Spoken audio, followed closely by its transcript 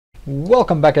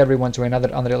Welcome back everyone to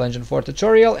another Unreal Engine 4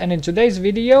 tutorial, and in today's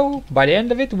video, by the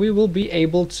end of it, we will be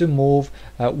able to move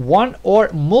one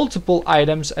or multiple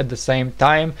items at the same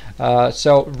time.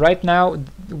 So right now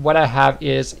what I have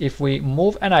is, if we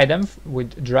move an item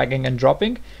with dragging and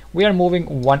dropping, we are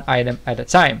moving one item at a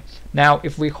time. Now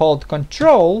if we hold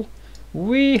Control,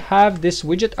 we have this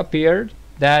widget appeared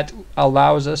that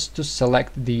allows us to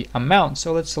select the amount.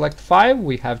 So let's select 5.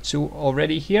 We have 2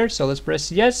 already here, so let's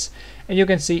press yes, and you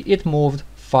can see it moved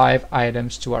 5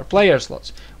 items to our player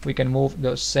slots. We can move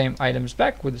those same items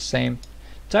back with the same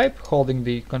type, holding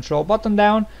the Control button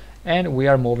down, and we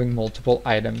are moving multiple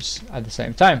items at the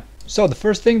same time. So the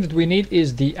first thing that we need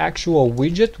is the actual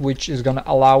widget, which is going to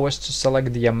allow us to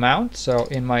select the amount. So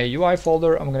in my UI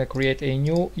folder, I'm going to create a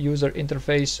new user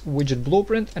interface widget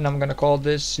blueprint, and I'm going to call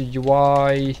this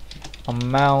UI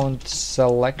amount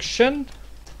selection.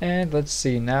 And let's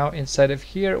see, now inside of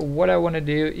here, what I want to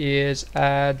do is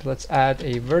let's add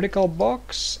a vertical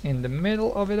box in the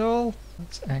middle of it all.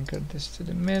 Let's anchor this to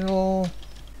the middle.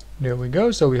 There we go,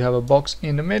 so we have a box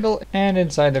in the middle, and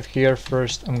inside of here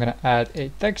first I'm gonna add a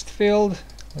text field.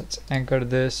 Let's anchor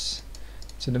this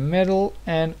to the middle,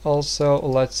 and also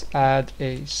let's add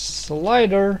a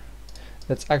slider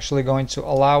that's actually going to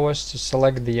allow us to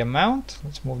select the amount.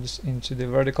 Let's move this into the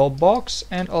vertical box,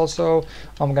 and also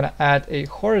I'm gonna add a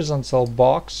horizontal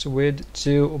box with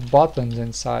 2 buttons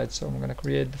inside. So I'm gonna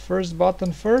create the first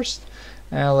button first,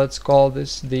 and let's call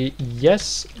this the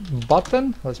yes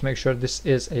button. Let's make sure this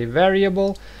is a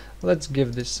variable. Let's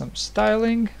give this some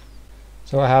styling.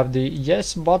 So I have the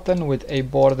yes button with a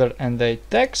border and a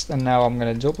text, and now I'm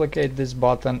going to duplicate this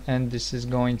button, and this is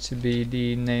going to be,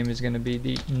 the name is going to be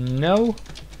the no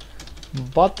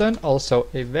button, also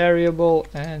a variable,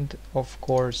 and of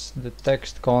course the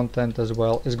text content as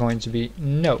well is going to be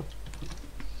no.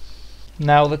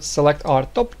 Now let's select our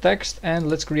top text, and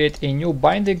let's create a new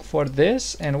binding for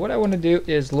this. And what I want to do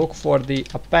is look for the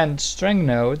append string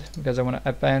node, because I want to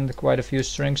append quite a few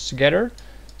strings together.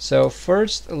 So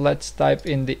first let's type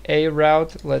in the A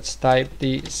route, let's type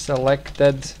the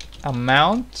selected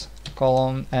amount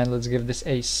column, and let's give this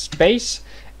a space.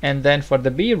 And then for the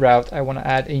B route, I want to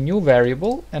add a new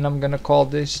variable, and I'm going to call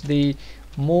this the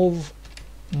movable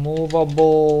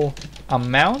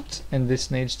amount, and this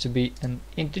needs to be an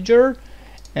integer.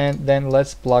 And then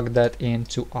let's plug that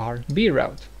into our B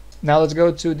route. Now let's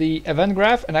go to the event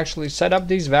graph and actually set up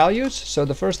these values. So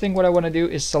the first thing what I want to do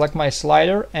is select my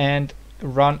slider and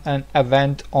run an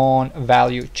event on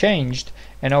value changed.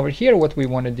 And over here what we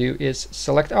want to do is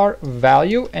select our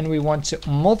value, and we want to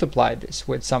multiply this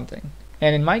with something.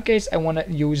 And in my case I want to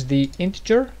use the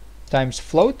integer times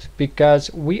float,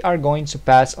 because we are going to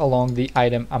pass along the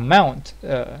item amount.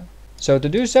 So to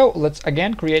do so, let's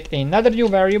again create another new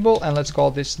variable, and let's call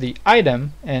this the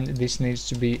item, and this needs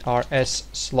to be our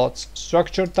slots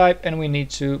structure type, and we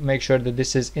need to make sure that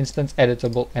this is instance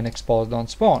editable and exposed on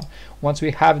spawn. Once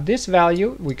we have this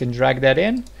value, we can drag that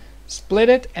in, split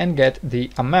it, and get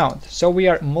the amount. So we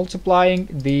are multiplying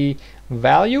the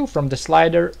value from the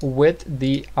slider with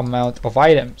the amount of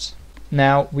items.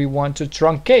 Now we want to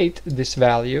truncate this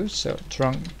value, so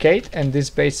truncate, and this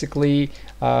basically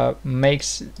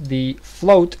makes the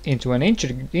float into an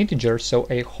integer, so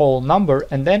a whole number,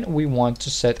 and then we want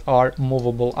to set our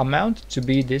movable amount to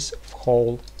be this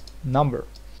whole number.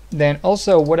 Then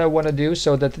also what I want to do,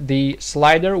 so that the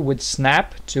slider would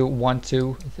snap to 1,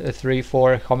 2, 3,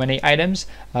 4, how many items,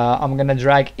 I'm gonna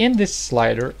drag in this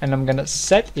slider, and I'm gonna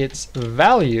set its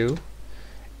value.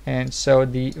 And so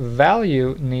the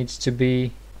value needs to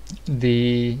be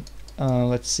the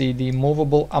let's see, the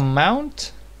movable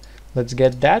amount. Let's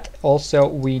get that. Also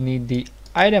we need the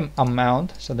item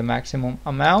amount, so the maximum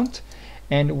amount,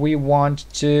 and we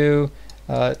want to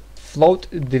float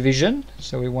division,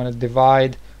 so we want to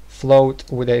divide float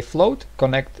with a float,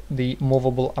 connect the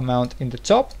movable amount in the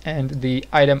top and the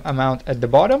item amount at the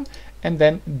bottom, and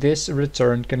then this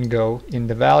return can go in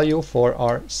the value for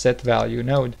our set value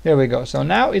node. There we go. So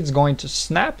now it's going to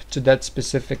snap to that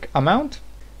specific amount.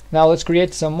 Now let's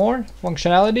create some more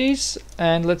functionalities,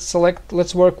 and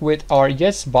let's work with our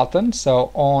yes button.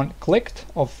 So on clicked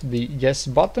of the yes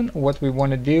button, what we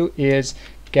want to do is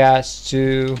cast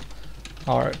to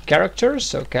our characters,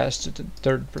 so cast to the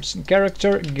third person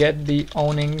character, get the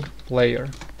owning player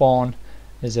pawn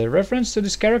as a reference to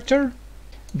this character.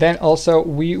 Then also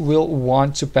we will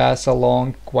want to pass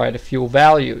along quite a few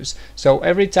values. So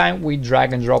every time we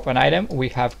drag and drop an item, we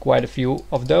have quite a few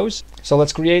of those. So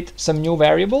let's create some new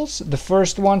variables. The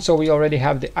first one, so we already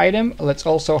have the item. Let's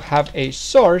also have a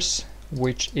source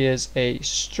which is a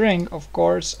string, of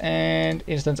course, and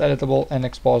instance editable and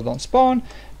exposed on spawn.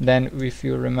 Then if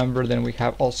you remember, then we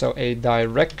have also a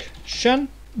direction.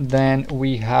 Then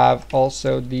we have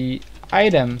also the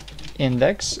item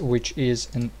index, which is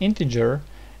an integer,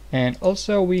 and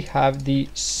also we have the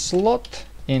slot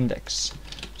index.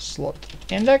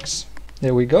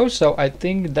 There we go. So I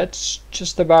think that's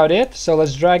just about it. So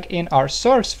let's drag in our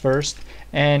source first,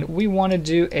 and we want to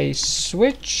do a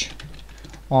switch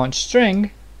on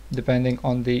string depending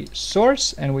on the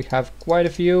source, and we have quite a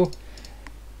few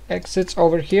exits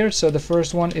over here. So the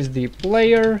first one is the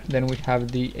player, then we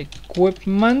have the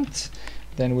equipment,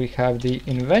 then we have the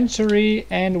inventory,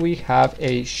 and we have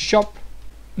a shop.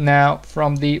 Now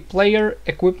from the player,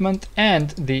 equipment,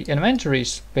 and the inventory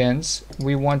pins,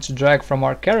 we want to drag from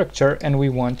our character and we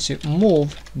want to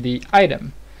move the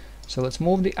item. So let's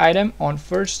move the item on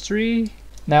first tree.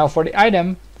 Now for the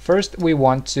item, first we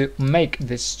want to make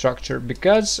this structure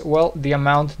because, well, the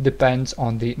amount depends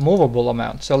on the movable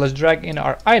amount. So let's drag in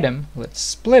our item, let's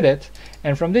split it,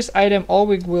 and from this item all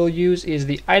we will use is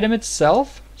the item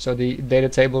itself, so the data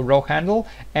table row handle,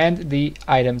 and the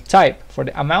item type. For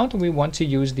the amount we want to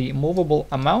use the movable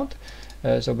amount,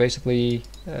 so basically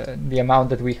the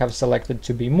amount that we have selected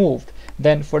to be moved.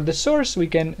 Then for the source we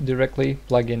can directly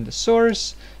plug in the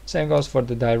source. Same goes for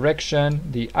the direction,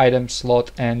 the item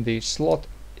slot, and the slot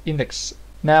index.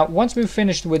 Now once we've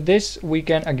finished with this, we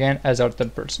can, again, as our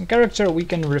third person character, we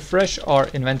can refresh our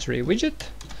inventory widget.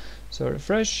 So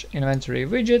refresh inventory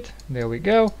widget, there we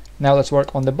go. Now let's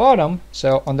work on the bottom.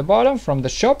 So on the bottom from the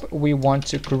shop we want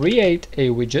to create a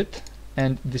widget,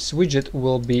 and this widget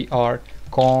will be our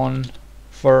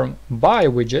confirm by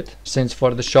widget, since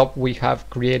for the shop we have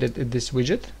created this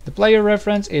widget. The player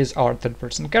reference is our third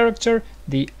person character.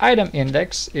 The item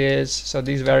index is, so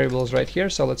these variables right here,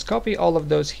 so let's copy all of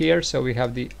those here. So we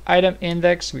have the item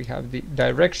index, we have the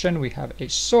direction, we have a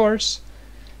source,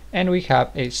 and we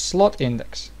have a slot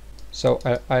index. So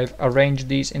I've arranged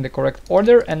these in the correct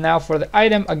order. And now for the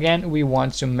item, again, we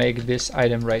want to make this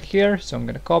item right here. So I'm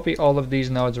going to copy all of these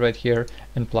nodes right here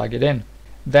and plug it in.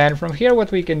 Then from here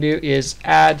what we can do is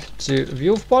add to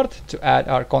viewport to add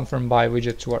our confirm by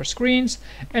widget to our screens.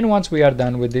 And once we are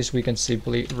done with this, we can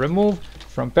simply remove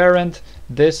from parent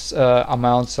this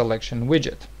amount selection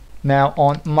widget. Now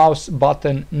on mouse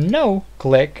button no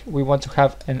click, we want to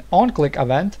have an on click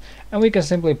event, and we can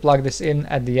simply plug this in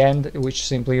at the end, which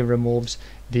simply removes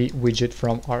the widget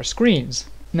from our screens.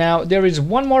 Now there is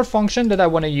one more function that I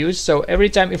want to use. So every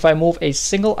time if I move a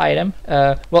single item,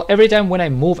 well, every time when I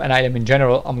move an item in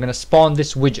general, I'm going to spawn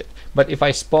this widget. But if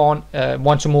I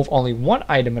want to move only one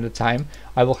item at a time,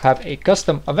 I will have a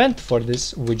custom event for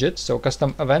this widget. So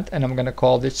custom event, and I'm going to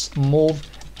call this move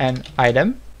an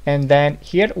item. And then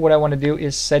here what I want to do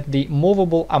is set the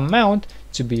movable amount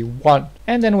to be 1,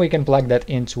 and then we can plug that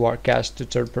into our cast to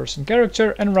third person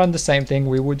character and run the same thing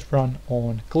we would run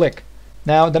on click.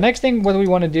 Now the next thing what we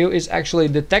want to do is actually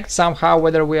detect somehow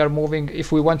whether we are moving,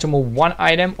 if we want to move one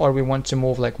item or we want to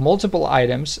move like multiple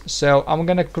items. So I'm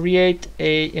gonna create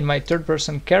in my third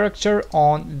person character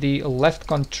on the left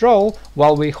control,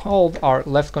 while we hold our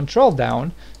left control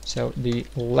down, so the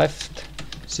left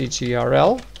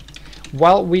CTRL.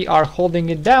 While we are holding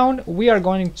it down, we are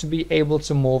going to be able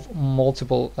to move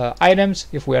multiple items.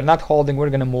 If we are not holding, we're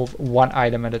going to move one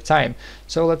item at a time.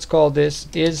 So let's call this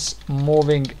is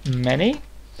moving many.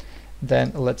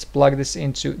 Then let's plug this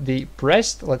into the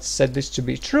pressed. Let's set this to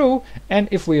be true. And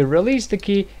if we release the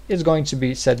key, it's going to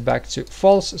be set back to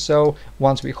false. So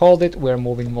once we hold it, we're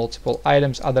moving multiple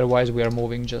items. Otherwise, we are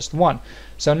moving just one.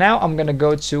 So now I'm going to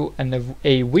go to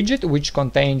a widget which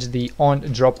contains the on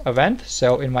drop event.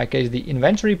 So in my case, the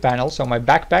inventory panel. So my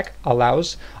backpack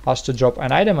allows us to drop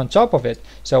an item on top of it.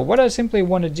 So what I simply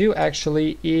want to do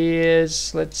actually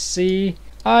is, let's see,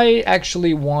 I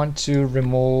actually want to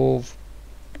remove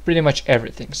pretty much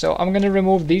everything. So I'm going to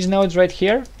remove these nodes right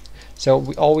here.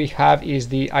 So all we have is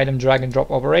the item drag and drop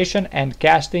operation and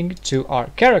casting to our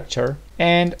character.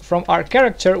 And from our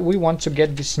character, we want to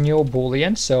get this new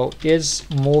boolean. So is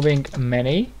moving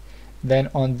many. Then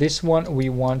on this one, we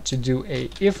want to do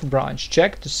a if branch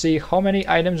check to see how many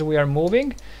items we are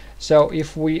moving. So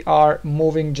if we are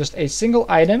moving just a single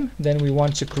item, then we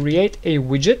want to create a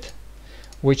widget,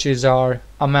 which is our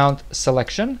amount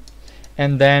selection.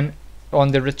 And then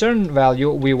on the return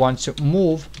value, we want to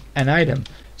move an item.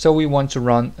 So we want to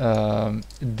run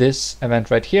this event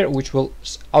right here, which will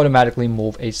automatically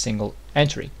move a single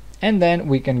entry. And then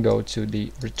we can go to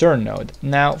the return node.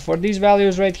 Now for these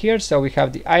values right here, so we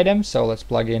have the item. So let's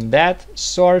plug in that.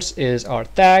 Source is our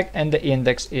tag and the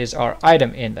index is our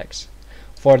item index.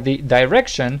 for the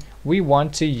direction, we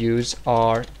want to use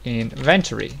our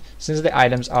inventory, since the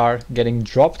items are getting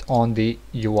dropped on the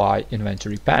UI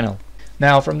inventory panel.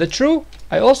 Now from the true,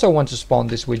 I also want to spawn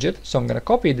this widget, so I'm going to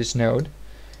copy this node,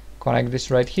 connect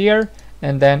this right here,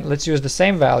 and then let's use the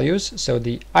same values. So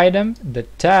the item, the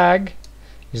tag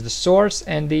is the source,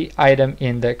 and the item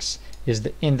index is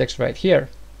the index right here.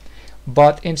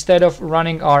 But instead of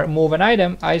running our move an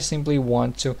item, I simply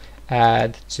want to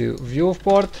add to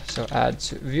viewport, so add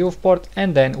to viewport,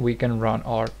 and then we can run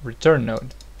our return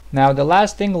node. Now the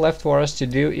last thing left for us to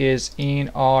do is in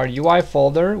our UI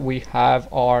folder we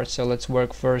have our, so let's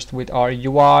work first with our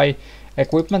UI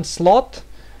equipment slot,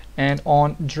 and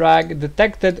on drag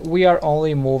detected we are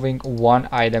only moving one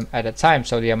item at a time,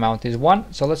 so the amount is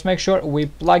 1. So let's make sure we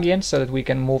plug in so that we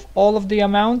can move all of the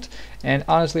amount, and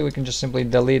honestly we can just simply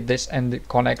delete this and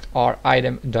connect our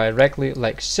item directly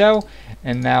like so.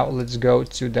 And now let's go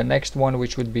to the next one,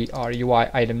 which would be our UI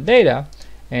item data,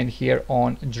 and here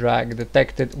on drag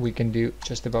detected we can do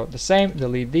just about the same.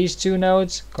 Delete these two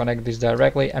nodes, connect this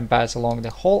directly, and pass along the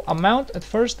whole amount at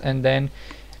first, and then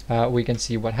we can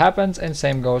see what happens. And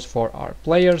same goes for our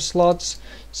player slots.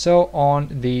 So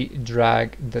on the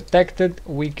drag detected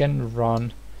we can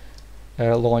run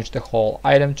launch the whole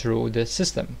item through the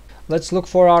system. Let's look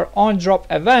for our on drop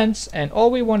events, and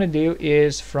all we want to do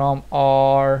is from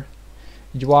our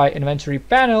UI inventory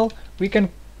panel we can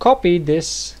copy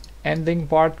this ending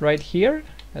part right here,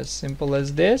 as simple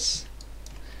as this.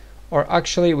 Or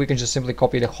actually we can just simply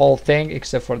copy the whole thing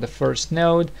except for the first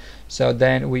node. So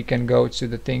then we can go to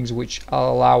the things which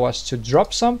allow us to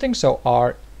drop something. So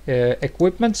our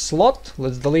equipment slot,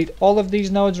 let's delete all of these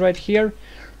nodes right here,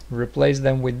 replace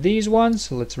them with these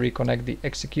ones. Let's reconnect the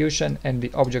execution and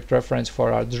the object reference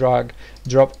for our drag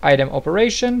drop item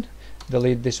operation.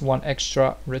 Delete this one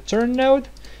extra return node.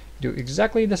 Do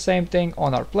exactly the same thing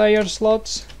on our player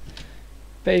slots.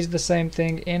 Paste the same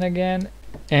thing in again.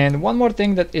 And one more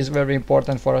thing that is very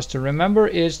important for us to remember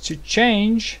is to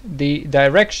change the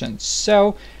directions.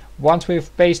 So once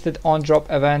we've pasted on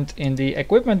drop event in the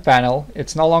equipment panel,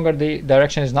 it's no longer the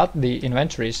direction is not the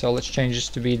inventory. So let's change this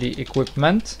to be the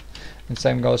equipment, and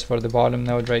same goes for the bottom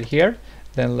node right here.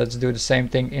 Then let's do the same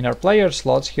thing in our player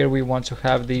slots. Here we want to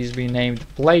have these be named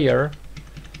player.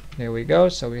 There we go.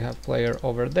 So we have player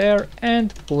over there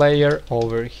and player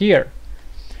over here.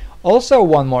 Also,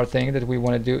 one more thing that we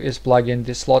want to do is plug in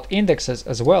the slot indexes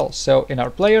as well. So in our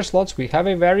player slots we have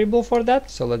a variable for that,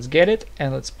 so let's get it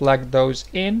and let's plug those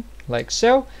in like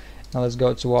so. Now let's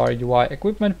go to our UI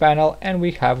equipment panel, and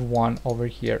we have one over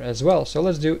here as well. So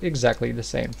let's do exactly the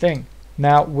same thing.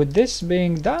 Now with this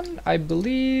being done, I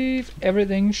believe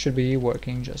everything should be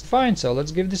working just fine. So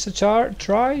let's give this a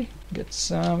try. Get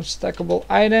some stackable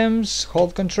items,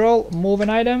 hold control, move an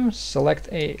item, select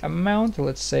a amount.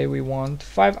 Let's say we want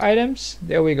 5 items.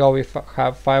 There we go, we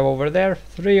have 5 over there,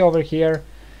 3 over here.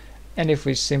 And if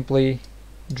we simply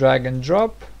drag and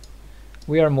drop,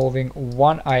 we are moving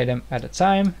one item at a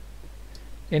time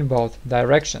in both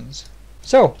directions.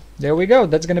 So there we go,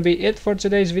 that's gonna be it for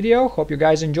today's video. Hope you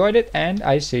guys enjoyed it, and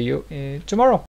I see you tomorrow.